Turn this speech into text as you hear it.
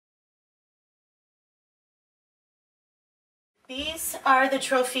These are the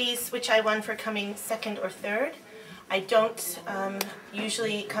trophies which I won for coming second or third. I don't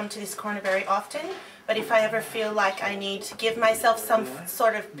usually come to this corner very often, but if I ever feel like I need to give myself some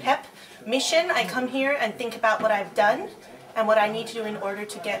sort of pep mission, I come here and think about what I've done and what I need to do in order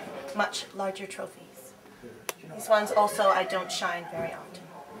to get much larger trophies. These ones also I don't shine very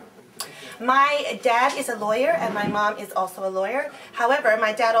often. My dad is a lawyer and my mom is also a lawyer. However,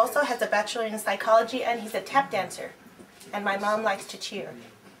 my dad also has a bachelor in psychology and he's a tap dancer. And my mom likes to cheer.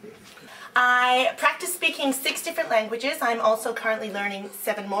 I practice speaking 6 different languages. I'm also currently learning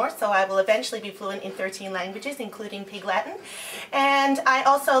 7 more, so I will eventually be fluent in 13 languages, including Pig Latin. And I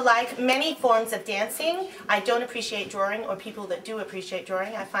also like many forms of dancing. I don't appreciate drawing, or people that do appreciate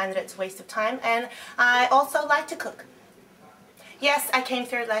drawing. I find that it's a waste of time. And I also like to cook. Yes, I came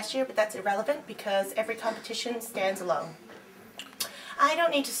third last year, but that's irrelevant because every competition stands alone. I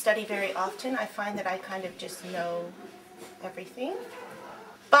don't need to study very often. I find that I kind of just know everything.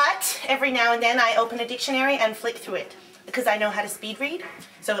 But every now and then I open a dictionary and flick through it because I know how to speed read,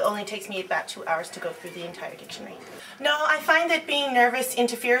 so it only takes me about 2 hours to go through the entire dictionary. No, I find that being nervous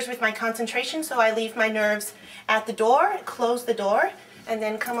interferes with my concentration, so I leave my nerves at the door, close the door, and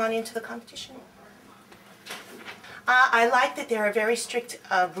then come on into the competition. I like that there are very strict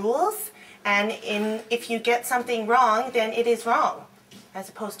rules, and if you get something wrong, then it is wrong, as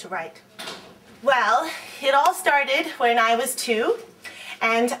opposed to right. Well, it all started when I was 2,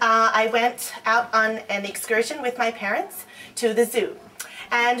 and I went out on an excursion with my parents to the zoo.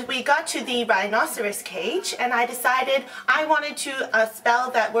 And we got to the rhinoceros cage, and I decided I wanted to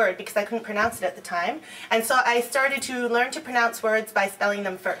spell that word because I couldn't pronounce it at the time. And so I started to learn to pronounce words by spelling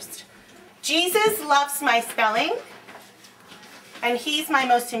them first. Jesus loves my spelling, and he's my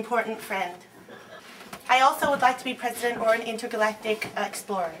most important friend. I also would like to be president or an intergalactic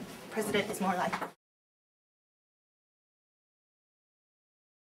explorer. President is more like